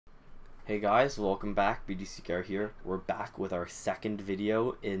Hey guys, welcome back. BDCR here. We're back with our second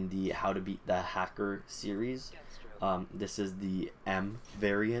video in the How to Beat the Hacker series. This is the M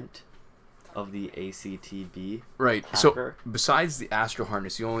variant of the ACTb Right. hacker. So besides the Astro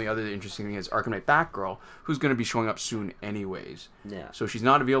Harness, the only other interesting thing is Arkham Knight Batgirl, who's going to be showing up soon anyways. Yeah. So she's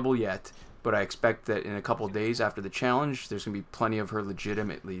not available yet, but I expect that in a couple of days after the challenge, there's going to be plenty of her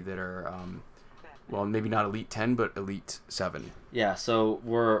legitimately that are, well, maybe not Elite 10, but Elite 7. Yeah, so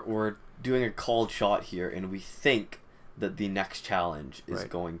we're doing a called shot here, and we think that the next challenge is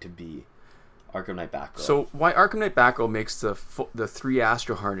going to be Arkham Knight Batgirl. So why Arkham Knight Batgirl makes the 3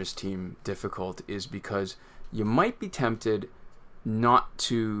 Astro Harness team difficult is because you might be tempted not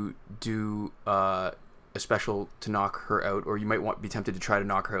to do a special to knock her out, or you might be tempted to try to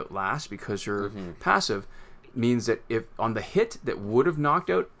knock her out last because her passive means that if on the hit that would have knocked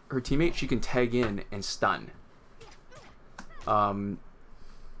out her teammate, she can tag in and stun.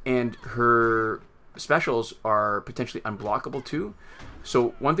 And her specials are potentially unblockable too. So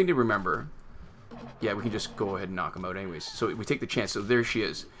one thing to remember, yeah, we can just go ahead and knock them out anyways. So we take the chance. So there she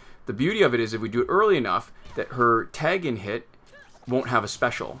is. The beauty of it is if we do it early enough that her tag in hit won't have a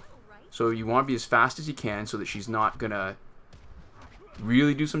special. So you want to be as fast as you can so that she's not going to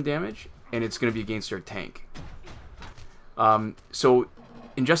really do some damage, and it's going to be against her tank. So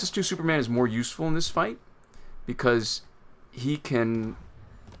Injustice 2 Superman is more useful in this fight because he can,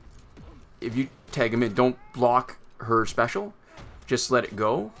 if you tag him in, don't block her special, just let it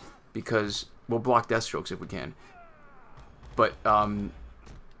go, because we'll block Deathstrokes if we can. But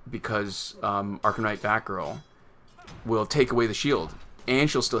because Arkham Knight Batgirl will take away the shield, and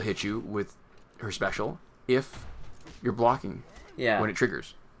she'll still hit you with her special if you're blocking when it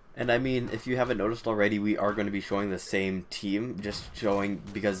triggers. And I mean, if you haven't noticed already, we are going to be showing the same team, just showing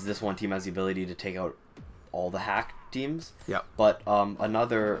because this one team has the ability to take out all the hack teams. Yeah. But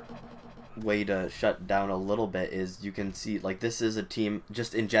another way to shut down a little bit is you can see, like, this is a team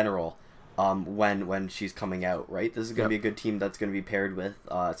just in general when she's coming out, right? This is going to be a good team that's going to be paired with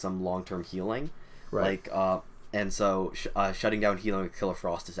some long-term healing. Right. Like, and so shutting down healing with Killer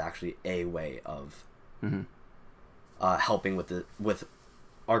Frost is actually a way of helping with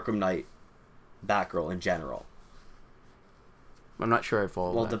Arkham Knight Batgirl in general. I'm not sure I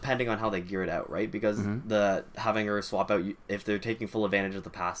follow Well, that. depending on how they gear it out, right? Because the having her swap out, if they're taking full advantage of the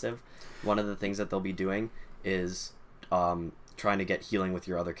passive, one of the things that they'll be doing is trying to get healing with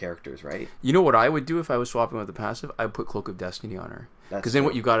your other characters, right? You know what I would do if I was swapping with the passive? I would put Cloak of Destiny on her. Because then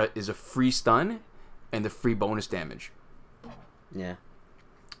what you got is a free stun and the free bonus damage. Yeah.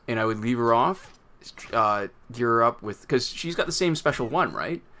 And I would leave her off, gear her up with, because she's got the same special one,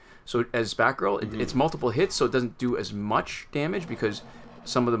 right? So as Batgirl, it's multiple hits, so it doesn't do as much damage because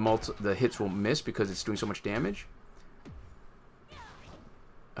some of the hits will miss because it's doing so much damage.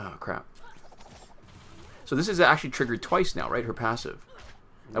 Oh crap! So this is actually triggered twice now, right? Her passive.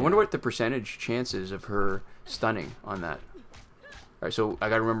 I wonder what the percentage chance is of her stunning on that. All right, so I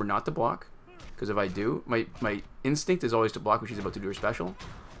gotta remember not to block, because if I do, my instinct is always to block when she's about to do her special,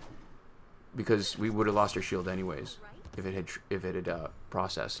 because we would have lost her shield anyways if it had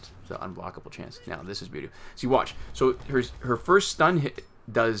processed the unblockable chance. Now this is beautiful. See, watch. So her first stun hit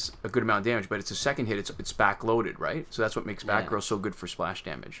does a good amount of damage, but it's a second hit. It's backloaded, right? So that's what makes Batgirl so good for splash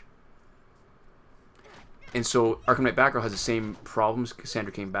damage. And so Arkham Knight Batgirl has the same problems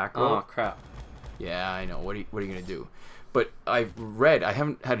Cassandra Cain Batgirl. Oh crap! Yeah, I know. What are you gonna do? But I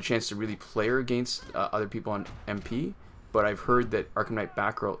haven't had a chance to really play her against other people on MP. But I've heard that Arkham Knight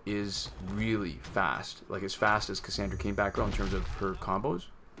Batgirl is really fast, like as fast as Cassandra Cain Batgirl in terms of her combos.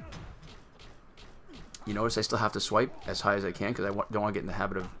 You notice I still have to swipe as high as I can because I don't want to get in the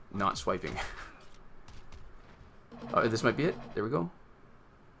habit of not swiping. This might be it. There we go.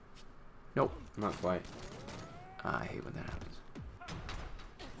 Nope. Not quite. I hate when that happens.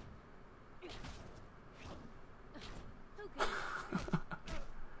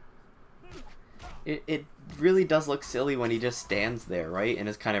 It really does look silly when he just stands there, right, in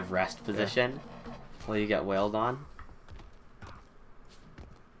his kind of rest position while you get wailed on.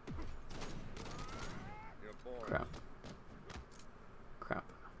 Crap.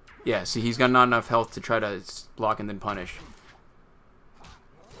 Yeah, see, he's got not enough health to try to block and then punish.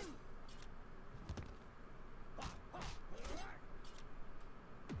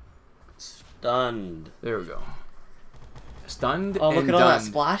 Stunned. There we go. Stunned Oh, look and at all done. that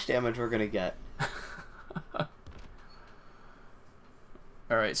splash damage we're gonna get.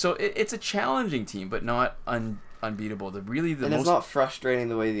 Alright, so it's a challenging team, but not unbeatable. It's not frustrating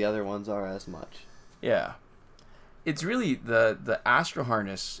the way the other ones are as much. Yeah. It's really the Astro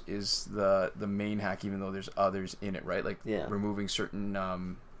Harness is the main hack, even though there's others in it, right? Like removing certain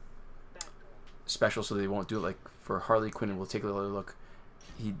special, so they won't do it. Like for Harley Quinn, and we'll take a little look.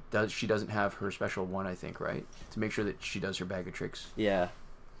 She doesn't have her special 1, I think, right? To make sure that she does her bag of tricks. Yeah.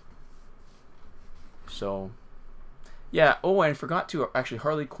 So, yeah. Oh, and I forgot to actually,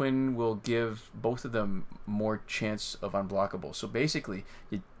 Harley Quinn will give both of them more chance of unblockable. So basically,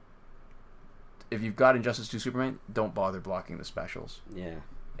 if you've got Injustice 2 Superman, don't bother blocking the specials. Yeah.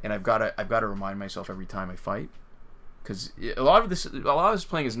 And I've got to remind myself every time I fight, because a lot of this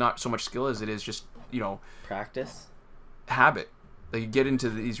playing is not so much skill as it is just, you know, practice, habit. Like you get into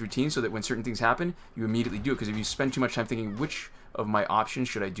these routines so that when certain things happen, you immediately do it. Because if you spend too much time thinking which of my options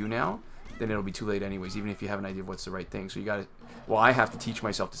should I do now, then it'll be too late anyways, even if you have an idea of what's the right thing. So you gotta, well, I have to teach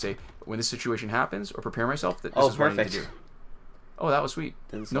myself to say, when this situation happens, or prepare myself that this is what I need to do. Oh, that was sweet.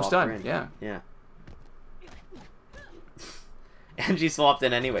 No stun. Yeah. Yeah. And she swapped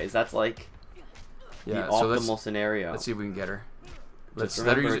in anyways. That's like the optimal scenario. Let's see if we can get her. Let's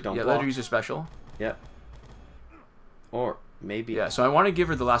let her use her special. Yep. Or maybe. Yeah, so I want to give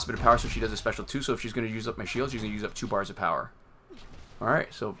her the last bit of power so she does a special 2. So if she's going to use up my shield, she's going to use up 2 bars of power.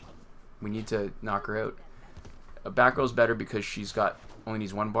 Alright, so we need to knock her out. Batgirl's better because she's only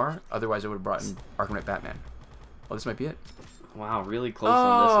needs 1 bar. Otherwise, I would have brought in Arkham Knight Batman. Oh, this might be it. Wow, really close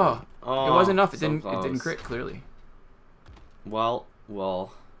on this one. Oh, it wasn't enough. It didn't crit, clearly. Well,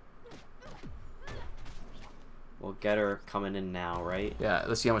 we'll get her coming in now, right? Yeah,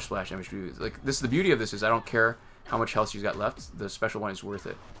 let's see how much splash damage we do. Like, this, the beauty of this is I don't care how much health she's got left. The special 1 is worth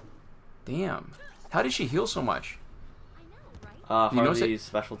it. Damn. How did she heal so much? Harley's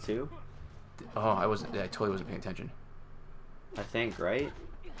special 2? Oh, I totally wasn't paying attention. I think, right?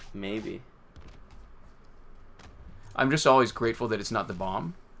 Maybe. I'm just always grateful that it's not the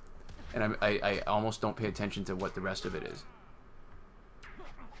bomb. And I almost don't pay attention to what the rest of it is.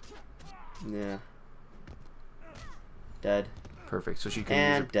 Yeah. Dead. Perfect. So she can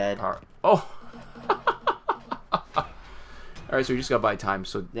use her dead. Power. Oh! Alright, so we just got to buy time.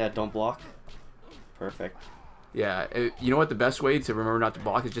 So yeah, don't block. Perfect. Yeah, you know what? The best way to remember not to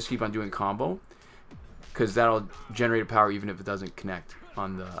block is just keep on doing combo, because that'll generate a power even if it doesn't connect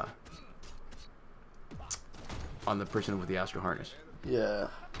on the person with the Astro Harness. Yeah.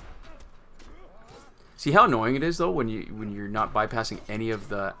 See how annoying it is though when you're not bypassing any of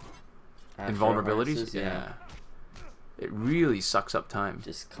the invulnerabilities. Yeah. It really sucks up time.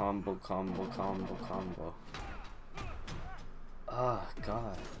 Just combo. Oh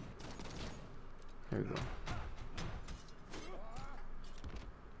god. There we go.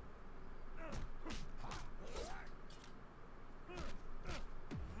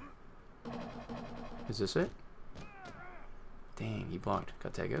 Is this it? Dang, he blocked.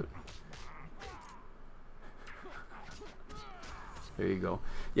 Got tag out. There you go.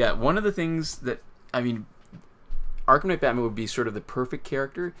 Yeah, one of the things that, I mean, Arkham Knight Batman would be sort of the perfect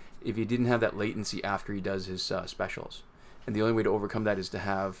character if he didn't have that latency after he does his specials. And the only way to overcome that is to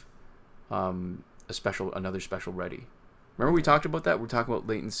have another special ready. Remember we talked about that? We're talking about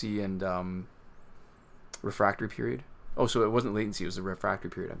latency and refractory period. Oh, so it wasn't latency, it was the refractory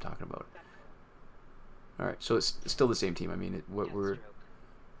period I'm talking about. All right, so it's still the same team. I mean,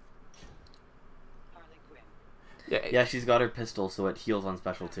 yeah, she's got her pistol, so it heals on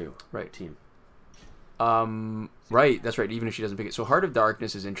special too. Right, team. Right, that's right. Even if she doesn't pick it, so Heart of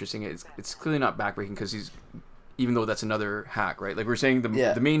Darkness is interesting. It's clearly not backbreaking because even though that's another hack, right? Like we're saying,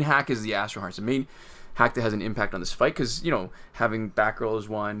 the main hack is the Astro Harness. The main hack that has an impact on this fight, because having Batgirl is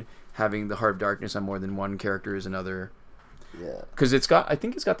one, having the Heart of Darkness on more than one character is another. Yeah. Because I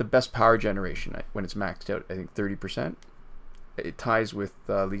think it's got the best power generation when it's maxed out. I think 30%. It ties with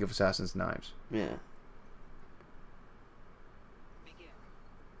League of Assassins Knives. Yeah.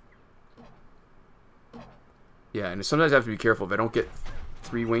 Yeah, and sometimes I have to be careful. If I don't get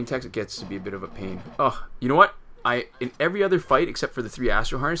 3 Wayne techs, it gets to be a bit of a pain. Oh, you know what? In every other fight except for the 3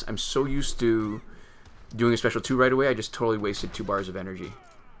 Astro Harness, I'm so used to doing a special 2 right away. I just totally wasted 2 bars of energy.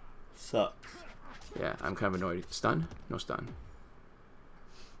 Sucks. Yeah, I'm kind of annoyed. Stun? No stun.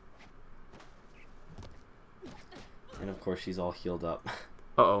 And of course she's all healed up.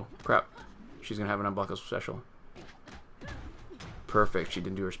 Uh-oh. Crap. She's going to have an unblockable special. Perfect. She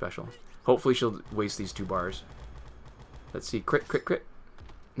didn't do her special. Hopefully she'll waste these 2 bars. Let's see. Crit, crit, crit.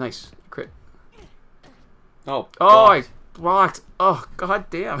 Nice. Crit. Oh, I blocked. Oh, god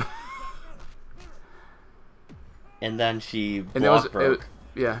damn. And then she broke.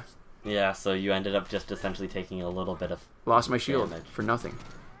 Yeah. Yeah, so you ended up just essentially taking a little bit of lost my shield damage. For nothing.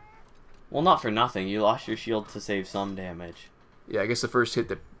 Well, not for nothing. You lost your shield to save some damage. Yeah, I guess the first hit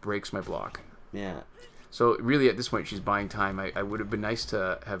that breaks my block. Yeah. So really at this point she's buying time. I would have been nice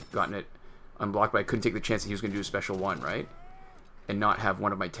to have gotten it unblocked, but I couldn't take the chance that he was going to do a special 1, right? And not have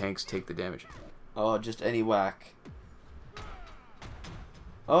one of my tanks take the damage. Oh, just any whack.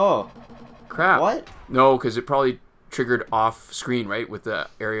 Oh. Crap. What? No, because it probably triggered off screen, right? With the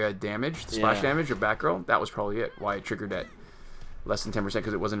area damage, the splash Yeah. damage of Batgirl. That was probably it. Why it triggered at less than 10%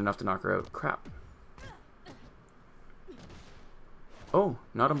 because it wasn't enough to knock her out. Crap. Oh,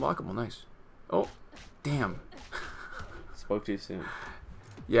 not unblockable. Nice. Oh, damn. Spoke too soon.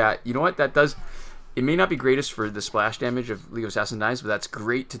 Yeah, you know what? That does... It may not be greatest for the splash damage of League of Assassin Knights, but that's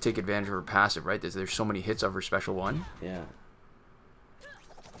great to take advantage of her passive, right? There's so many hits of her special one. Yeah.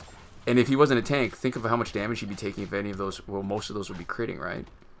 And if he wasn't a tank, think of how much damage he'd be taking if any of those... Well, most of those would be critting, right?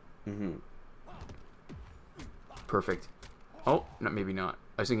 Mm-hmm. Perfect. Oh, no, maybe not.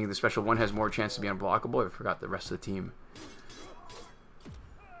 I was thinking the special one has more chance to be unblockable. I forgot the rest of the team.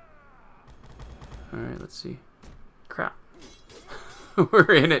 Alright, let's see. Crap.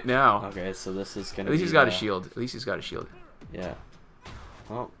 We're in it now. Okay, so this is gonna. At least be he's got a shield. At least he's got a shield. Yeah.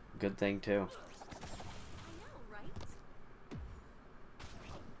 Well, good thing too.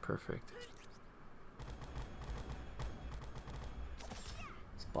 Perfect.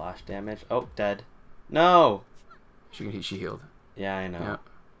 Splash damage. Oh, dead. No. She healed. Yeah, I know.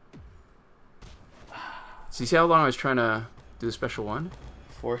 Yeah. So you see how long I was trying to do the special one?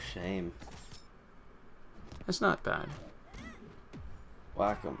 For shame. That's not bad.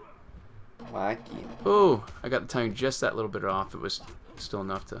 Whack him. Whack him. Oh, I got the timing just that little bit off. It was still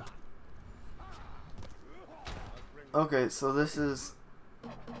enough to... Okay, so this is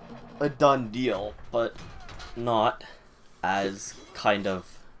a done deal, but not as kind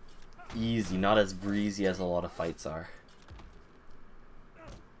of easy, not as breezy as a lot of fights are.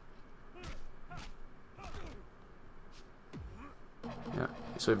 Yeah.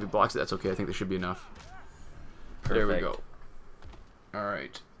 So if he blocks it, that's okay. I think there should be enough. Perfect. There we go.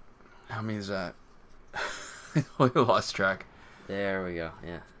 Alright. How many is that? I lost track. There we go,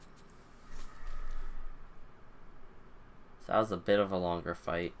 yeah. So that was a bit of a longer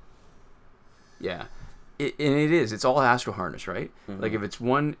fight. Yeah. And it is. It's all Astro Harness, right? Mm-hmm. Like if it's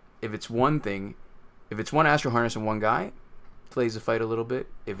one thing, if it's one Astro Harness and one guy, plays the fight a little bit.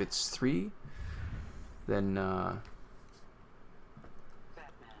 If it's three, then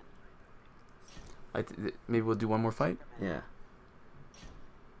maybe we'll do one more fight. Yeah.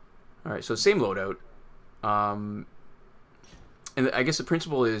 All right, so same loadout, and I guess the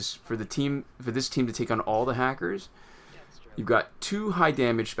principle is for this team to take on all the hackers. You've got two high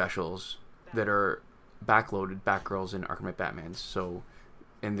damage specials that are backloaded, Batgirls and Arkham Knight Batmans. So,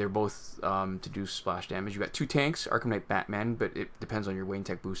 and they're both to do splash damage. You've got two tanks, Arkham Knight Batman, but it depends on your Wayne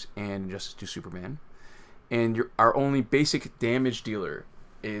Tech boost, and Justice 2 Superman. And our only basic damage dealer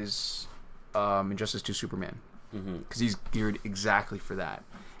is Justice 2 Superman, because he's geared exactly for that.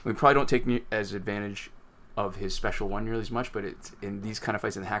 We probably don't take as advantage of his special one nearly as much, but it's in these kind of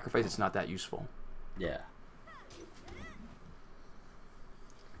fights, in the hacker fights, it's not that useful. Yeah.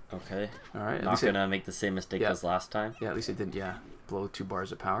 Okay. All right. Not gonna make the same mistake as last time. Yeah, at least it didn't. Yeah, blow 2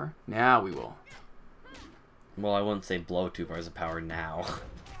 bars of power. Now we will. Well, I wouldn't say blow 2 bars of power now.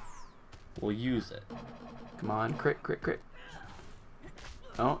 We'll use it. Come on, crit, crit, crit.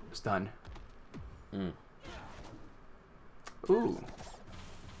 Oh, it's done. Ooh.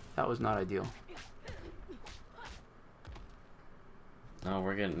 That was not ideal. No,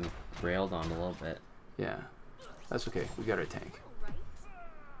 we're getting railed on a little bit. Yeah. That's okay. We got our tank.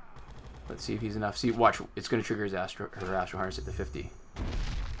 Let's see if he's enough. See, watch. It's going to trigger her Astro Harness at the 50.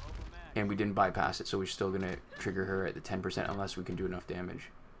 And we didn't bypass it, so we're still going to trigger her at the 10% unless we can do enough damage.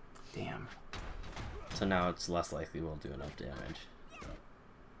 Damn. So now it's less likely we'll do enough damage.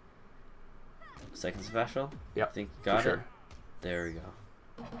 Second special? Yep. I think you got it. Sure. There we go.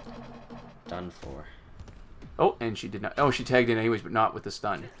 Done for. Oh, and she did not. Oh, she tagged in anyways, but not with the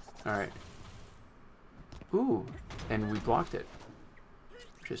stun. All right. Ooh, and we blocked it,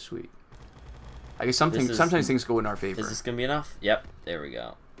 which is sweet. I guess sometimes things go in our favor. Is this gonna be enough? Yep. There we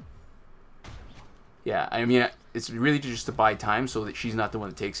go. Yeah, I mean, it's really just to buy time so that she's not the one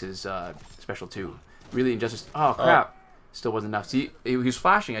that takes his special 2. Really, Injustice. Oh crap! Still wasn't enough. See, he was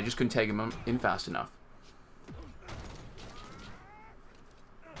flashing. I just couldn't tag him in fast enough.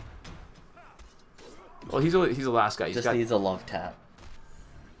 Well, he's the last guy. Just needs a love tap.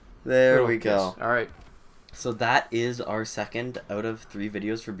 There we go. All right. So that is our second out of 3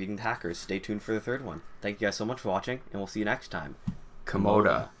 videos for beating the hackers. Stay tuned for the third one. Thank you guys so much for watching, and we'll see you next time.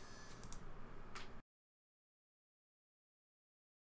 Komoda.